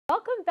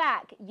Welcome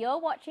back.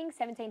 You're watching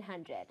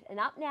 1700, and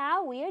up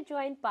now we are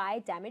joined by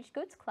Damaged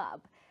Goods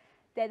Club.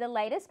 They're the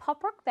latest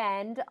pop rock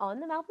band on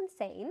the Melbourne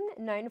scene,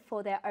 known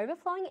for their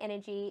overflowing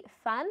energy,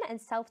 fun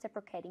and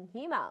self-deprecating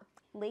humour.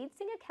 Lead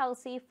singer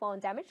Kelsey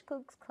formed Damaged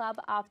Goods Club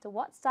after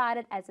what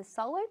started as a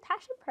solo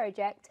passion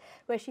project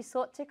where she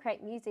sought to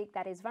create music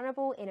that is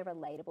vulnerable in a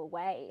relatable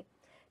way.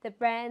 The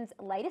band's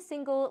latest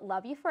single,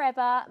 Love You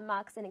Forever,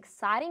 marks an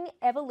exciting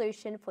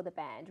evolution for the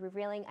band,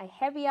 revealing a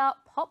heavier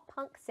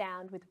pop-punk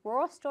sound with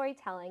raw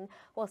storytelling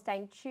while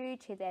staying true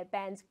to their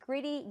band's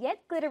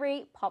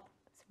gritty-yet-glittery pop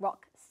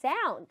rock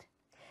sound.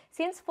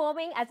 Since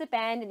forming as a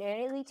band in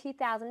early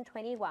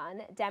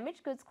 2021,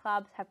 Damaged Goods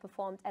Clubs have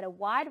performed at a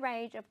wide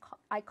range of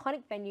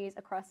iconic venues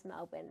across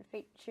Melbourne,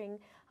 featuring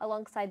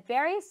alongside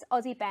various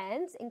Aussie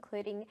bands,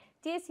 including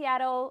Dear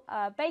Seattle,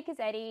 Baker's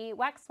Eddie,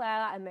 Wax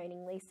Flower and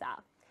Moaning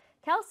Lisa.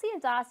 Kelsey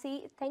and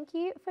Darcy, thank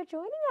you for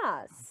joining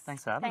us.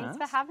 Thanks for having us.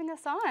 Thanks for having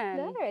us on.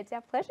 No, it's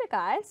our pleasure,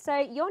 guys. So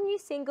your new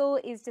single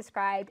is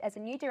described as a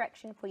new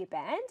direction for your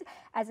band,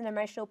 as an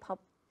emotional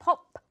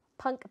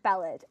pop-punk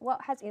ballad. What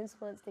has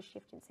influenced the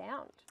shift in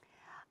sound?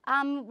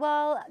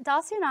 Well,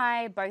 Darcy and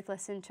I both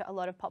listen to a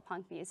lot of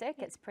pop-punk music.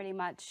 It's pretty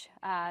much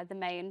the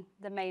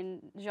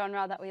main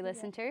genre that we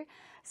listen to.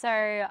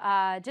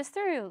 So just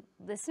through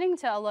listening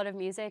to a lot of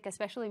music,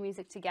 especially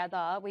music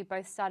together, we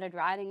both started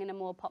writing in a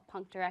more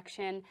pop-punk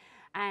direction.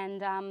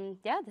 And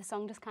yeah, the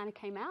song just kind of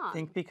came out. I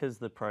think because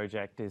the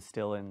project is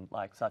still in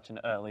like such an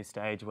early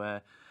stage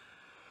where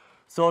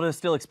sort of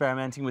still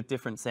experimenting with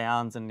different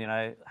sounds and, you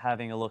know,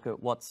 having a look at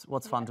what's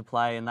fun to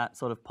play, and that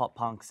sort of pop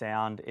punk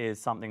sound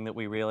is something that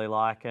we really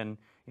like. And,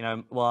 you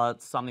know, while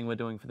it's something we're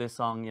doing for this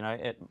song, you know,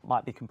 it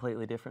might be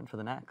completely different for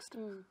the next.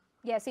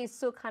 Yeah, so you're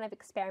still kind of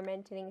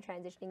experimenting,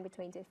 transitioning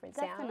between different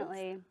sounds.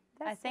 Definitely.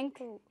 That's I think,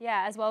 so cool.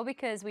 yeah, as well,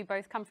 because we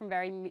both come from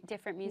very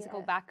different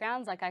musical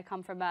backgrounds. Like I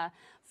come from a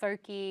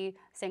folky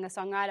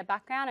singer-songwriter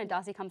background, and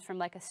Darcy comes from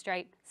like a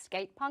straight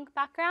skate punk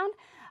background.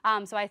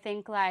 So I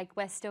think like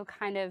we're still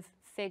kind of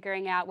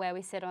figuring out where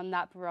we sit on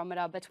that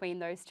barometer between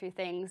those two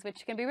things,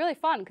 which can be really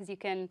fun because you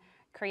can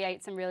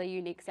create some really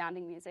unique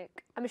sounding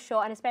music. I'm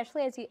sure, and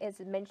especially as you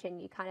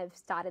mentioned, you kind of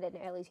started in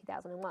early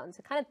 2001,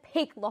 so kind of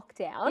peak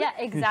lockdown. Yeah,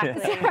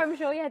 exactly. So I'm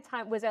sure you had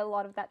time. Was there a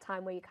lot of that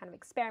time where you kind of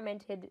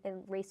experimented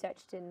and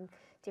researched in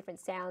different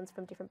sounds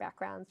from different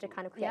backgrounds to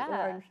kind of create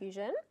your own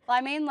fusion? Well,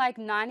 I mean, like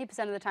 90%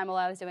 of the time all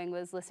I was doing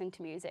was listening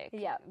to music.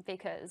 Yeah.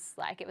 Because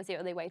like it was the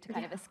only way to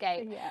kind of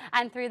escape. Yeah.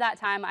 And through that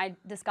time, I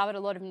discovered a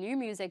lot of new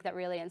music that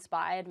really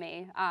inspired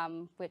me,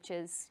 which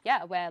is,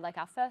 yeah, where like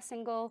our first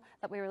single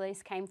that we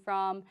released came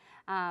from.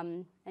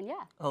 And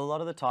yeah. A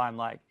lot of the time,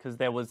 like, because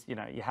there was, you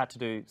know, you had to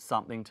do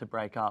something to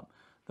break up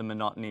the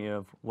monotony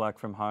of work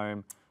from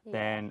home.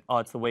 Then, oh,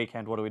 it's the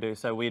weekend, what do we do?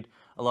 So we'd,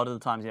 a lot of the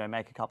times, you know,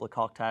 make a couple of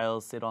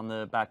cocktails, sit on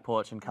the back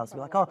porch, and Kelsey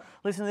would be like, oh,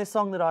 listen to this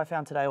song that I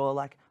found today. Or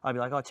like, I'd be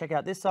like, oh, check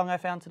out this song I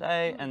found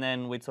today. And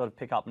then we'd sort of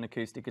pick up an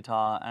acoustic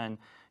guitar. And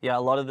yeah,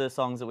 a lot of the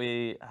songs that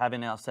we have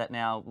in our set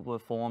now were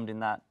formed in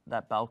that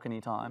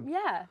balcony time.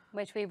 Yeah,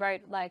 which we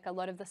wrote like a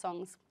lot of the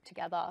songs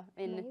together.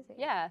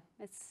 Yeah,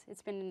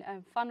 it's been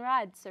a fun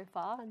ride so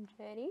far. Fun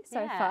journey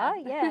so far,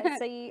 yeah.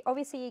 So you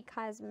obviously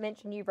kind of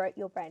mentioned you wrote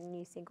your brand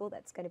new single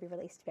that's going to be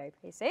released very,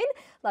 very soon,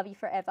 Love You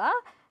Forever,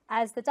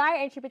 as the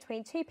diary entry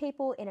between two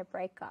people in a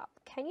breakup.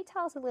 Can you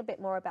tell us a little bit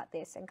more about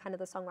this and kind of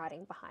the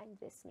songwriting behind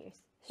this new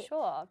hit?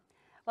 Sure.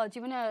 Well, do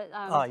you want to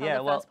tell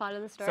the first part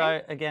of the story?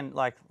 So again,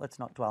 like, let's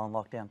not dwell on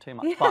lockdown too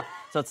much. But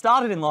so it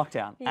started in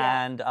lockdown,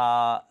 and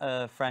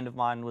a friend of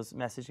mine was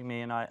messaging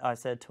me, and I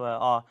said to her,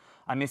 oh,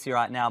 I miss you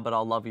right now, but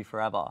I'll love you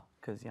forever.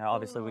 Because, you know,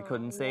 obviously we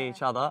couldn't see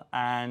each other.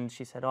 And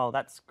she said, oh,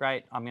 that's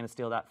great. I'm going to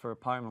steal that for a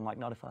poem. I'm like,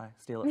 not if I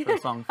steal it for a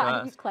song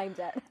first. You claimed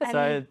it.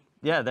 So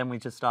yeah, then we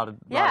just started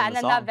writing and then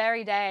the song. that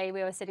very day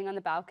we were sitting on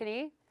the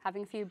balcony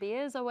having a few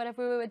beers or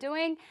whatever we were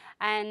doing,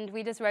 and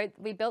we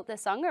built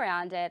this song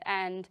around it.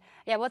 And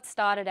yeah, what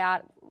started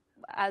out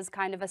as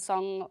kind of a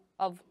song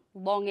of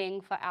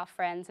longing for our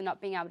friends and not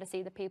being able to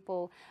see the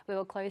people we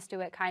were close to,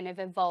 it kind of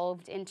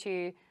evolved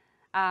into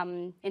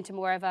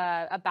more of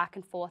a back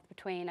and forth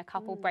between a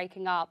couple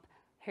breaking up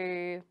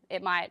who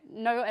it might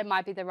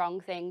be the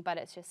wrong thing, but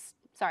it's just,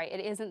 sorry, it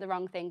isn't the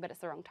wrong thing, but it's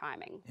the wrong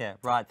timing. Yeah,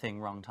 right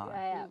thing, wrong time.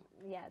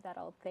 Yeah, that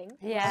old thing.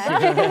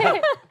 Yeah.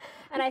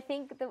 And I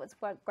think that what's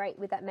great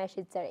with that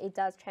message that it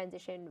does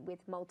transition with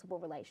multiple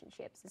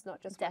relationships. It's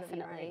not just one of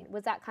your own.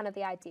 Was that kind of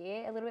the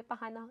idea a little bit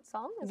behind the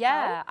song as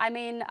well? I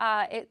mean,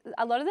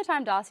 a lot of the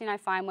time Darcy and I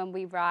find when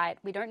we write,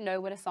 we don't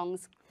know what a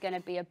song's going to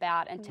be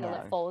about until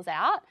it falls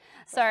out.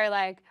 So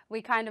like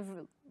we kind of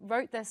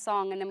wrote this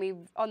song, and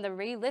then on the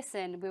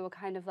re-listen, we were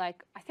kind of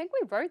like, I think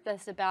we wrote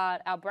this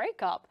about our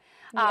breakup.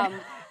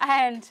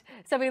 And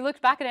so we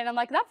looked back at it, and I'm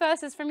like, that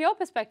verse is from your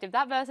perspective,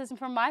 that verse is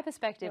from my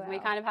perspective. Wow. We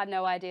kind of had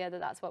no idea that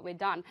that's what we'd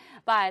done.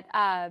 But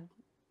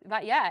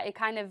yeah, it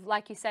kind of,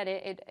 like you said,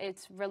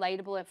 it's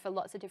relatable for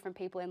lots of different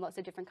people in lots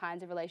of different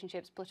kinds of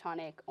relationships,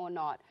 platonic or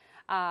not.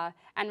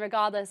 And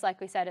regardless,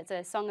 like we said, it's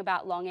a song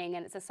about longing,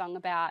 and it's a song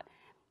about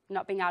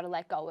not being able to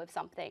let go of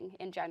something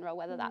in general,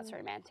 whether that's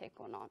romantic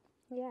or not.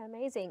 Yeah,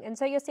 amazing. And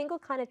so your single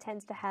kind of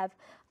tends to have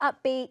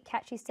upbeat,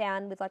 catchy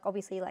sound with like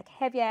obviously like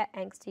heavier,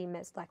 angsty,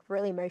 like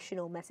really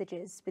emotional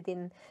messages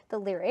within the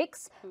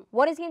lyrics.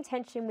 What is the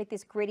intention with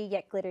this gritty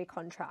yet glittery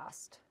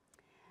contrast?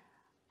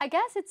 I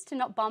guess it's to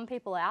not bum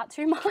people out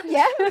too much.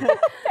 Yeah,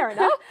 fair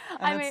enough.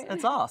 And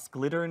it's us,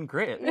 glitter and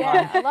grit.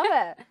 Yeah, I love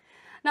it.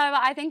 No,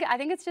 but I think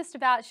it's just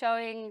about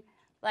showing,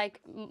 like,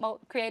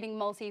 creating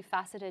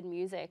multifaceted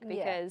music,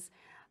 because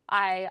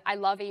I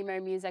love emo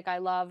music. I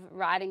love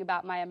writing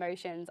about my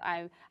emotions.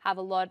 I have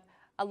a lot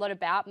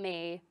about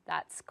me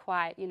that's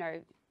quite, you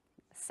know,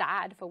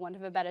 sad, for want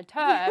of a better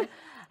term.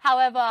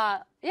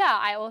 However, yeah,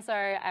 I also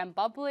am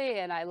bubbly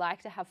and I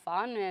like to have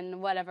fun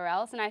and whatever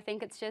else. And I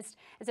think it's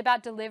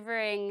about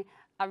delivering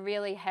a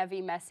really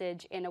heavy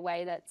message in a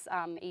way that's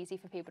easy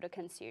for people to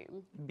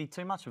consume. It'd be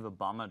too much of a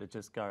bummer to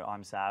just go,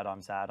 I'm sad,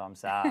 I'm sad, I'm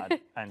sad,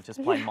 and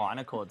just play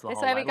minor chords the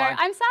whole way. So we go,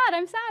 I'm sad,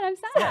 I'm sad, I'm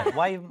sad.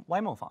 Yeah,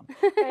 way more fun.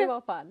 Way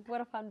more fun.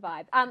 What a fun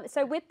vibe.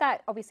 So with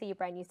that, obviously your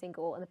brand new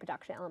single and the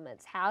production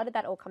elements, how did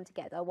that all come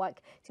together?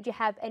 Like, did you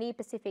have any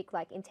specific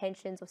like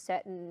intentions or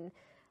certain,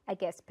 I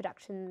guess,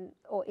 production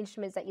or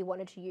instruments that you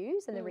wanted to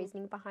use and the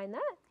reasoning behind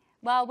that?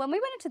 Well, when we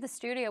went into the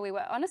studio, we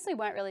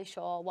weren't really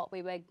sure what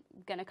we were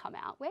going to come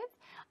out with.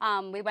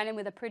 We went in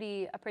with a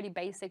pretty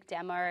basic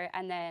demo,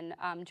 and then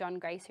John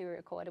Grace, who we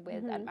recorded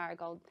with at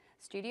Marigold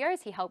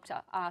Studios, he helped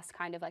us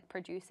kind of like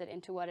produce it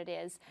into what it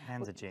is.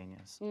 Man's a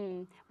genius.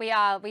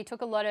 We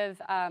took a lot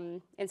of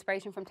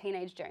inspiration from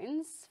Teenage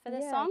Jones for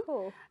this song,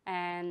 cool.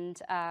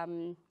 And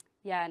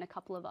and a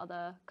couple of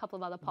other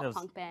pop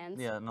punk bands.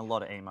 Yeah, and a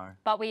lot of emo.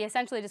 But we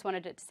essentially just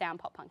wanted it to sound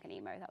pop punk and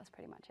emo. That was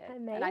pretty much it.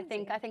 Amazing.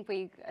 And I think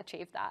we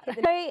achieved that.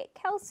 So,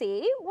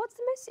 Kelsey, what's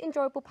the most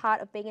enjoyable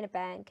part of being in a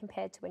band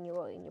compared to when you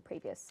were in your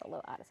previous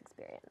solo artist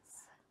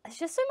experience? It's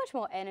just so much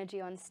more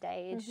energy on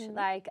stage.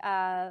 Like,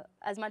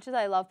 as much as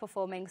I love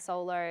performing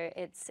solo,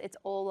 it's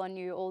all on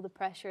you, all the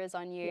pressure is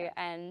on you.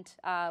 And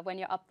when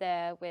you're up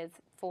there with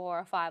 4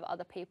 or 5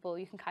 other people,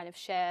 you can kind of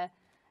share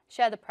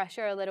the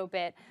pressure a little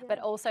bit, but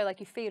also like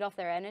you feed off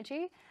their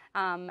energy.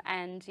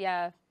 And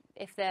yeah,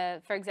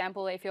 for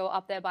example, if you're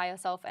up there by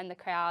yourself and the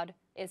crowd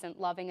isn't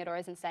loving it or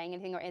isn't saying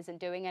anything or isn't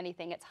doing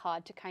anything, it's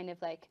hard to kind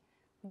of like,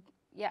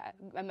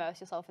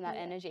 immerse yourself in that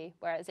energy.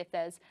 Whereas if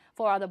there's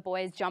 4 other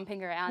boys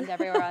jumping around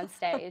everywhere on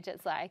stage,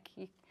 it's like,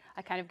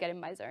 I kind of get in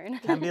my zone.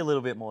 It can be a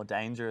little bit more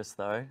dangerous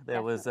though.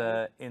 There was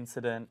an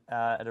incident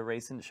at a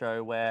recent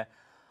show where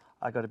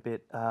I got a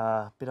bit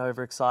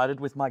overexcited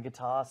with my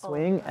guitar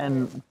swing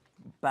and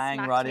bang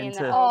Smacked right me in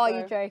into. the Oh, elbow.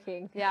 you're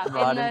joking. Yeah,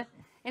 Right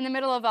in the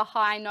middle of a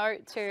high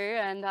note too,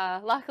 and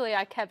luckily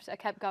I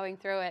kept going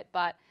through it,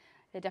 but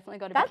you definitely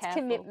got to be careful. That's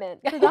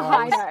commitment to the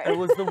high note. It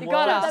was the worst.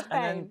 gotta.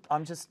 And then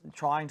I'm just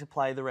trying to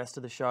play the rest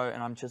of the show,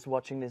 and I'm just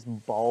watching this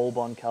bulb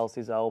on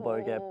Kelsey's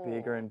elbow get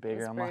bigger and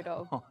bigger. It's I'm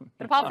brutal. like, oh,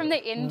 But apart from the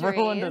no. injuries,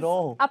 Ruined it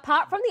all.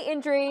 Apart from the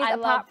injuries, I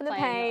apart love from the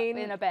playing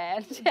pain, in a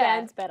band.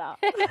 band's better.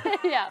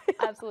 Yeah,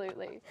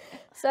 absolutely.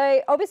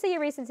 So obviously your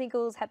recent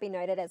singles have been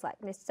noted as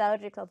like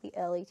nostalgic of the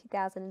early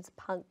 2000s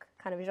punk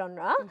kind of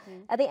genre.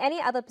 Are there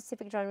any other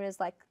specific genres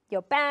like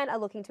your band are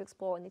looking to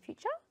explore in the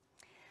future?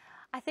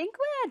 I think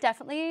we're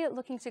definitely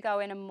looking to go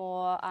in a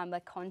more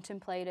like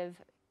contemplative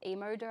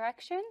emo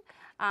direction.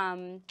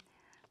 I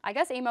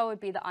guess emo would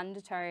be the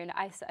undertone.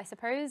 I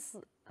suppose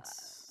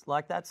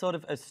Like that sort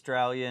of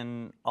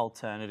Australian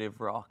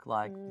alternative rock,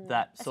 like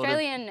that sort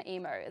Australian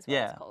emo is what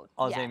it's called.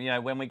 Aussie, you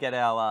know, when we get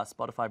our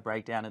Spotify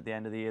breakdown at the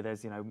end of the year,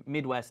 there's, you know,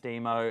 Midwest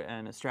emo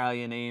and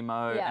Australian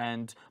emo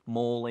and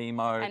mall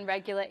emo. And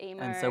regular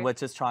emo. And so we're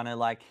just trying to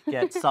like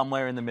get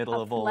somewhere in the middle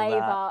of all Flavour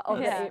that.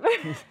 of Yeah.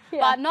 the emo.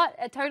 But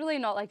not totally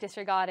not like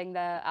disregarding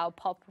our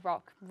pop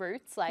rock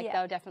roots. Like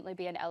there'll definitely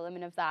be an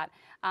element of that.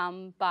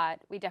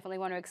 But we definitely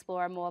want to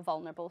explore a more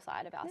vulnerable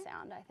side of our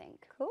sound, I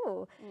think.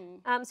 Cool.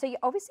 So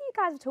obviously you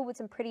guys have toured with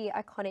some pretty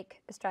iconic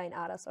Australian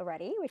artists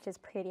already, which is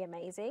pretty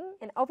amazing.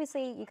 And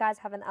obviously you guys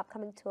have an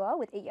upcoming tour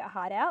with Eat Your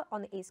Heart Out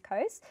on the East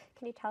Coast.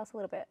 Can you tell us a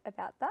little bit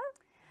about that?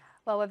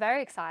 Well, we're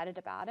very excited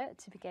about it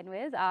to begin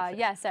with.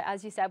 So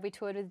as you said, we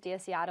toured with Dear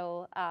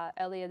Seattle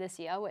earlier this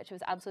year, which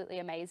was absolutely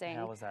amazing.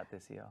 How was that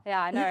this year?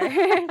 Yeah, I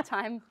know.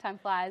 time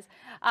flies.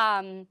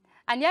 And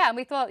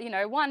we thought, you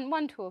know,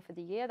 one tour for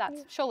the year.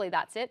 Surely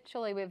that's it.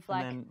 Surely we've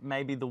like. And then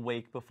maybe the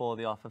week before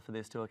the offer for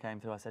this tour came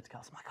through, I said to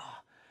Kelsey, I'm like, oh,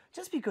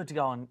 just be good to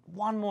go on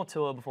one more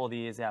tour before the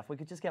year's out. If we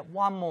could just get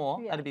one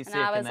more, that'd be sick.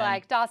 And I was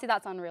like, Darcy,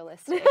 that's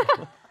unrealistic.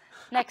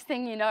 Next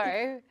thing you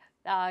know,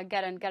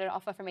 get an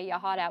offer from Eat Your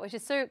Heart Out, which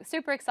is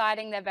super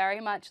exciting. They're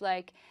very much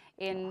like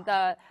in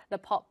the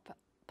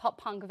pop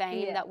punk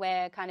vein that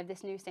where kind of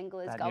this new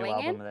single is going in.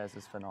 That new album of theirs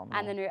is phenomenal.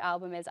 And the new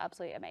album is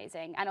absolutely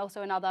amazing. And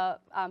also another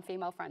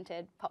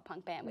female-fronted pop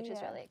punk band, which is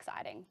really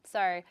exciting.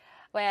 So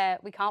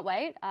we can't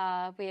wait.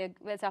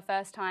 It's our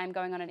first time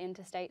going on an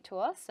interstate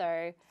tour.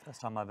 So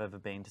first time I've ever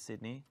been to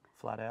Sydney,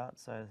 flat out.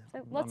 So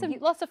lots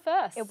of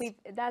firsts.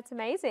 That's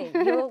amazing.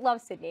 You'll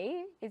love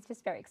Sydney. It's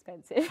just very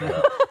expensive.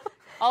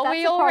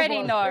 We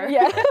already know.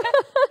 Yeah.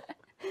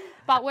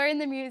 But we're in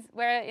the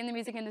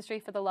music industry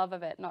for the love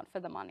of it, not for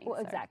the money. Well,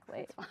 so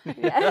exactly. it's fine.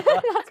 Yeah,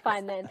 that's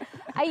fine then.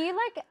 Are you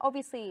like,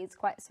 obviously it's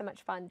quite so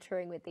much fun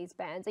touring with these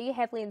bands. Are you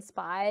heavily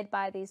inspired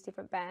by these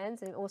different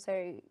bands? And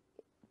also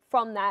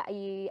from that, are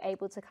you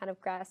able to kind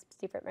of grasp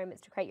different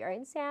moments to create your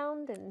own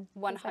sound? And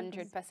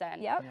 100%.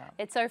 Yep. Yeah.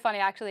 It's so funny,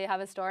 actually. I have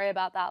a story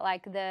about that.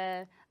 Like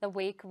the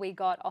week we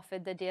got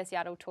offered the Dear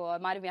Seattle tour,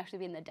 it might have actually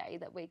been the day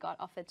that we got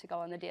offered to go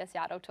on the Dear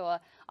Seattle tour.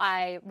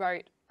 I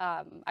wrote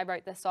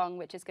this song,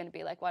 which is going to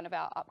be like one of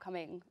our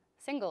upcoming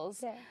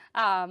singles.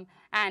 Yeah.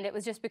 And it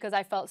was just because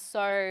I felt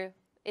so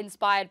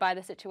inspired by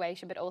the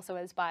situation, but also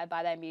inspired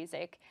by their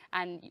music.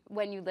 And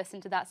when you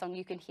listen to that song,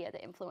 you can hear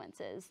the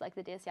influences, like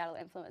the Dear Seattle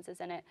influences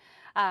in it.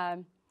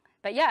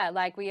 But yeah,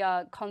 like we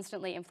are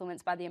constantly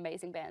influenced by the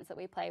amazing bands that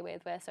we play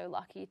with. We're so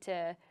lucky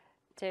to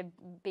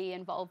be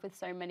involved with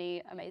so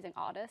many amazing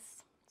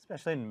artists.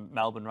 Especially in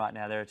Melbourne right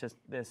now,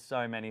 there's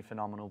so many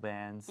phenomenal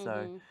bands.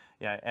 So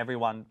yeah,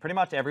 pretty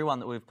much everyone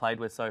that we've played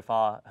with so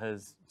far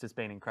has just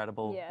been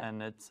incredible. Yeah.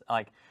 And it's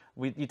like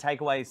you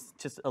take away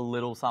just a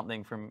little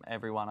something from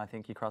everyone. I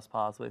think you cross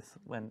paths with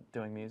when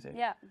doing music.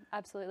 Yeah,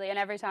 absolutely. And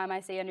every time I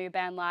see a new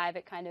band live,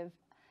 it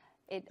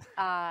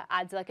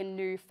adds like a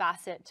new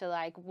facet to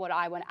like what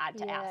I want to add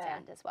to our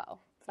sound as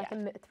well. It's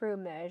like through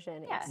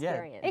immersion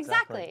experience. Yeah,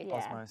 exactly. Yeah.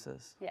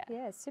 Osmosis. Yeah.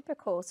 Yeah, super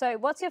cool. So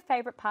what's your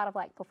favourite part of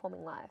like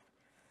performing live?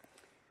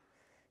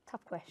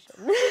 Tough question.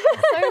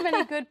 So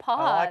many good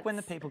parts. I like when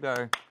the people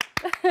go.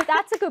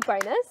 That's a good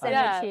bonus. And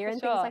Yeah, cheer for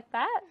and sure. things like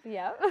that.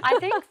 Yeah. I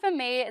think for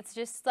me, it's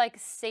just like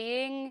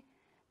seeing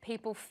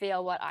people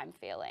feel what I'm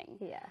feeling.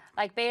 Yeah.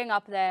 Like being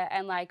up there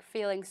and like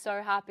feeling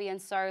so happy and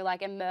so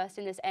like immersed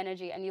in this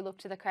energy, and you look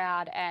to the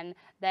crowd and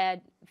they're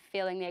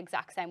feeling the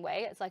exact same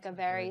way. It's like a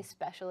very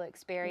special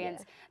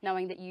experience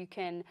knowing that you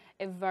can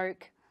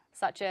evoke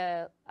such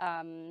a,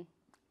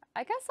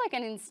 I guess like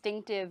an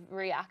instinctive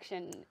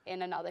reaction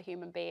in another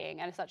human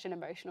being, and such an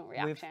emotional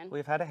reaction.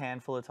 We've had a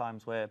handful of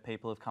times where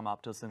people have come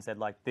up to us and said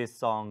like, this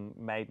song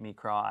made me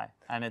cry.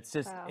 And it's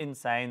just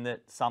insane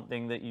that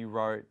something that you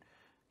wrote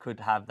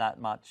could have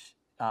that much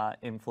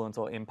influence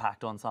or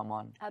impact on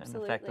someone and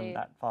affect them Absolutely.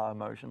 that far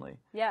emotionally.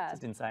 Yeah. It's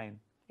just insane.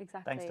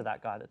 Exactly. Thanks to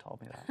that guy that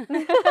told me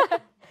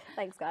that.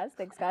 Thanks, guys.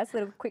 Thanks, guys.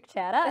 Little quick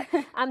shout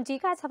out. Do you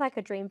guys have like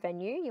a dream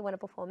venue you want to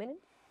perform in?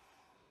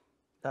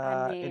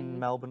 In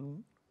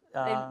Melbourne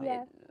or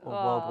Oh.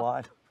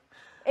 worldwide.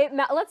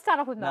 Let's start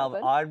off with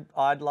Melbourne.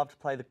 I'd love to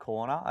play the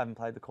corner. I haven't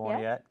played the corner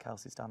Yeah. yet.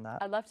 Kelsey's done that.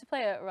 I'd love to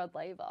play at Rod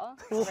Laver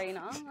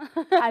Arena.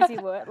 As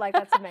you would. Like,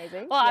 that's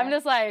amazing. Well, Yeah. I'm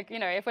just like, you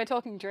know, if we're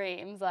talking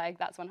dreams, like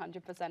that's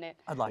 100% it.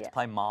 I'd like to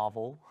play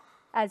Marvel.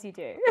 As you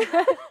do.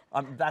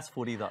 That's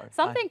footy though.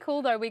 Something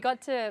cool though, we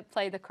got to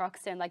play the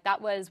Croxton. Like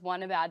that was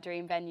one of our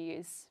dream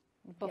venues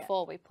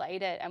before we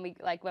played it, and we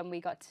like when we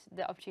got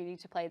the opportunity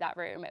to play that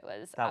room, it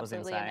was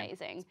absolutely insane.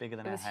 amazing. It's bigger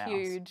than it our was house.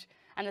 huge,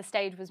 and the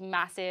stage was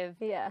massive.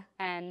 Yeah.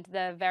 And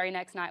the very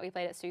next night we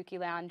played at Suki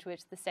Lounge,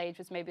 which the stage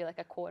was maybe like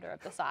a quarter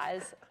of the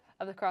size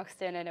of the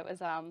Croxton, and it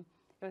was an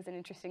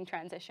interesting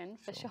transition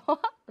for sure.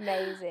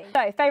 Amazing.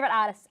 So, favourite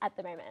artists at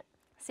the moment?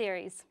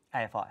 Series.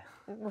 AFI.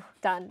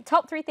 Done.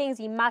 Top 3 things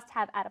you must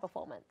have at a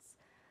performance.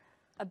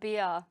 A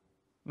beer.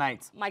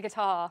 Mates. My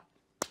guitar.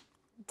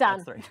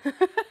 Done. That's 3.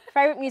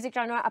 Favourite music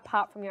genre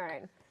apart from your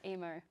own?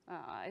 Emo.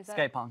 Is that?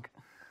 Skate punk.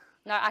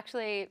 No,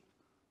 actually,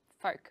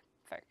 folk.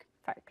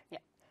 Folk. Yeah.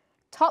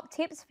 Top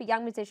tips for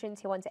young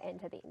musicians who want to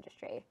enter the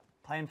industry?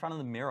 Play in front of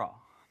the mirror.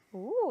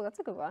 Ooh, that's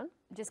a good one.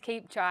 Just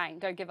keep trying.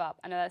 Don't give up.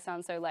 I know that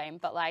sounds so lame,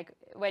 but like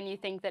when you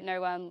think that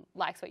no one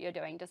likes what you're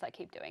doing, just like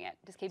keep doing it.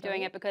 Just keep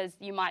doing it, because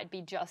you might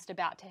be just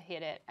about to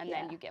hit it and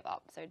then you give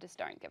up. So just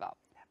don't give up.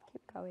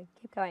 Keep going.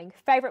 Keep going.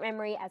 Favourite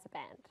memory as a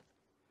band?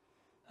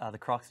 The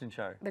Croxton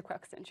Show. The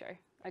Croxton Show.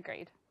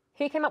 Agreed.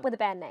 Who came up with the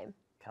band name?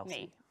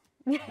 Kelsey.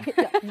 Me.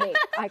 Me.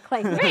 I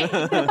claim me.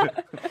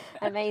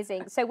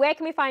 Amazing. So where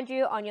can we find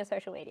you on your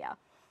social media?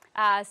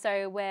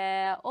 So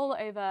we're all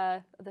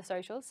over the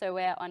socials. So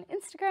we're on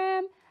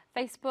Instagram,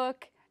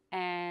 Facebook,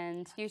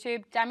 and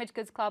YouTube. Damaged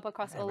Goods Club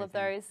across all of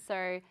those.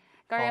 So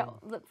go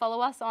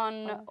follow us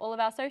on all of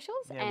our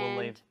socials. Yeah, and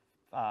we'll leave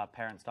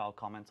parent-style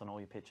comments on all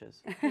your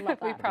pictures.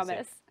 we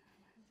promise.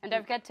 And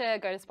don't forget to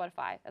go to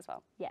Spotify as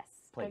well. Yes.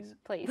 Please.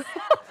 Please.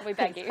 We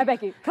beg you. I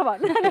beg you. Come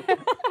on.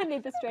 I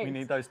need the streets. We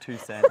need those 2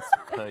 cents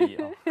per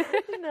year.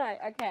 No,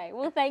 okay.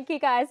 Well, thank you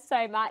guys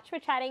so much for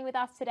chatting with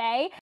us today.